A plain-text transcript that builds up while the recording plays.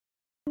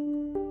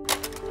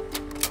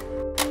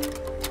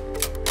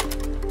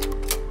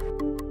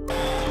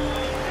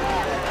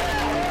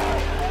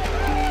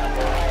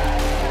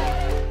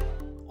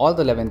All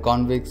the 11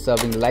 convicts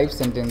serving life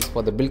sentence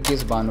for the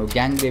Bilkis Bano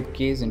gang rape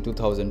case in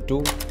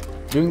 2002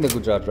 during the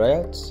Gujarat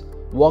riots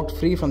walked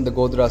free from the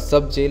Godhra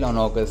sub-jail on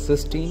August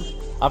 16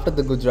 after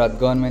the Gujarat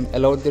government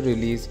allowed their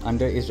release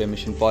under its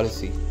remission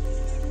policy.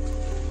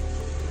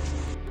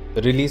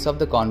 The release of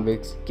the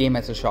convicts came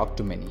as a shock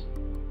to many.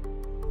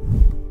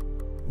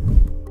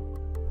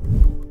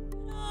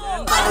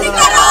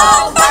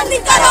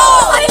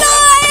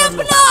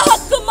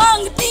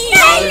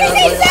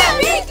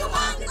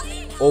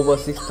 Over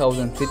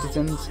 6,000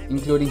 citizens,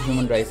 including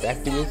human rights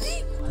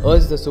activists,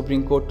 urged the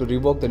Supreme Court to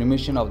revoke the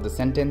remission of the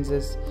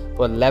sentences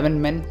for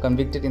 11 men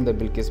convicted in the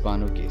Bilkis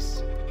Bano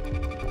case.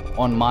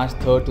 On March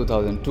 3,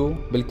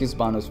 2002, Bilkis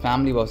Bano's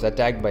family was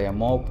attacked by a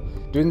mob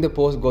during the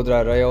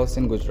post-Godhra riots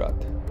in Gujarat.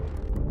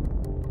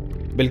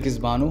 Bilkis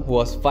Bano, who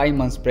was 5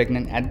 months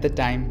pregnant at the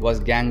time, was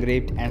gang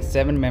raped and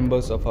 7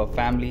 members of her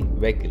family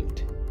were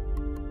killed.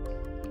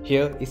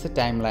 Here is a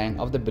timeline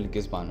of the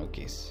Bilkis Bano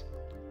case.